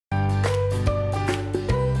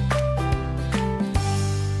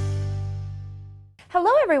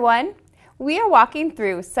Hello everyone! We are walking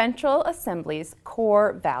through Central Assembly's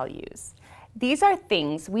core values. These are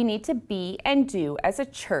things we need to be and do as a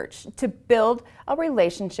church to build a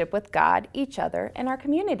relationship with God, each other, and our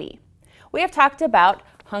community. We have talked about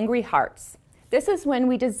hungry hearts. This is when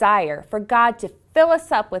we desire for God to fill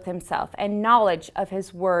us up with Himself and knowledge of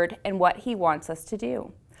His Word and what He wants us to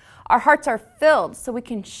do. Our hearts are filled so we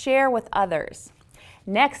can share with others.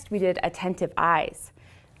 Next, we did attentive eyes.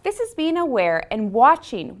 This is being aware and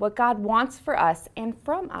watching what God wants for us and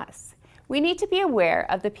from us. We need to be aware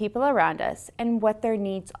of the people around us and what their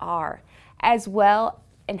needs are, as well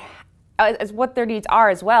and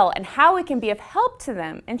how we can be of help to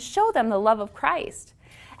them and show them the love of Christ.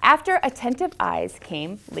 After attentive eyes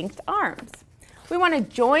came linked arms. We want to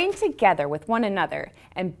join together with one another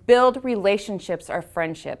and build relationships or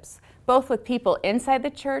friendships, both with people inside the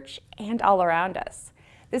church and all around us.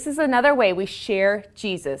 This is another way we share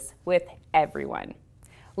Jesus with everyone.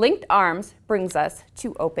 Linked arms brings us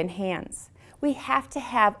to open hands. We have to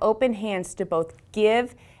have open hands to both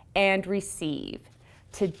give and receive.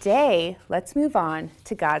 Today, let's move on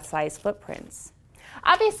to God-sized footprints.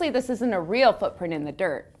 Obviously, this isn't a real footprint in the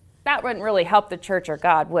dirt. That wouldn't really help the church or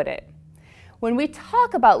God, would it? When we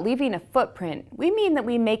talk about leaving a footprint, we mean that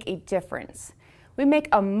we make a difference. We make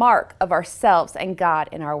a mark of ourselves and God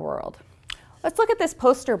in our world. Let's look at this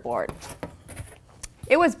poster board.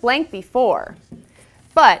 It was blank before,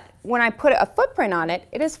 but when I put a footprint on it,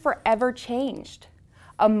 it is forever changed.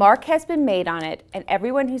 A mark has been made on it, and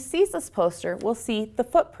everyone who sees this poster will see the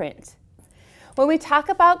footprint. When we talk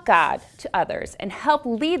about God to others and help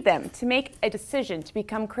lead them to make a decision to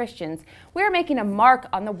become Christians, we are making a mark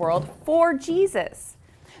on the world for Jesus.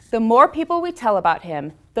 The more people we tell about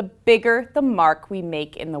Him, the bigger the mark we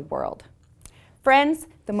make in the world. Friends,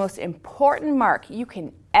 the most important mark you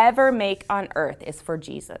can ever make on earth is for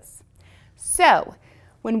Jesus. So,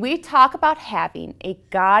 when we talk about having a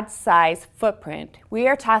God-sized footprint, we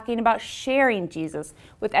are talking about sharing Jesus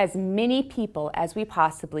with as many people as we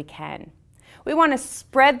possibly can. We want to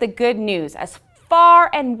spread the good news as far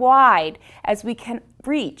and wide as we can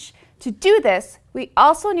reach. To do this, we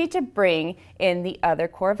also need to bring in the other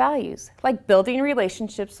core values, like building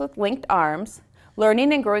relationships with linked arms,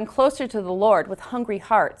 learning and growing closer to the Lord with hungry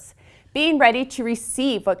hearts, being ready to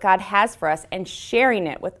receive what God has for us and sharing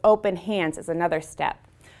it with open hands is another step.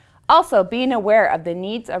 Also, being aware of the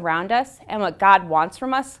needs around us and what God wants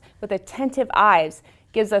from us with attentive eyes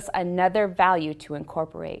gives us another value to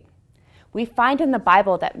incorporate. We find in the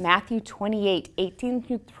Bible that Matthew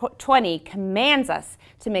 28:18-20 commands us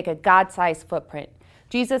to make a God-sized footprint.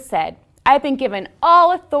 Jesus said, "I have been given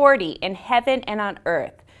all authority in heaven and on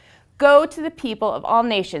earth. Go to the people of all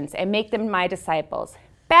nations and make them my disciples.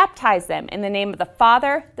 Baptize them in the name of the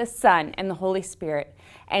Father, the Son, and the Holy Spirit,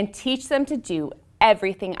 and teach them to do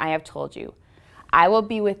everything I have told you. I will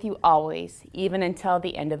be with you always, even until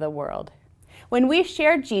the end of the world." When we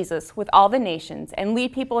share Jesus with all the nations and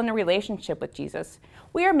lead people in a relationship with Jesus,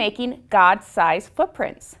 we are making God-sized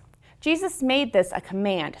footprints. Jesus made this a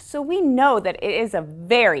command, so we know that it is a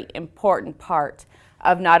very important part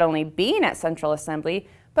of not only being at Central Assembly,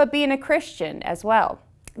 but being a Christian as well.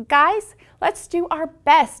 Guys, let's do our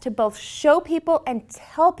best to both show people and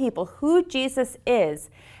tell people who Jesus is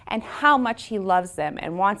and how much He loves them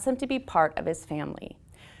and wants them to be part of His family.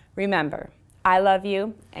 Remember, I love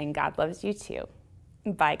you and God loves you too.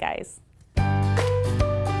 Bye, guys.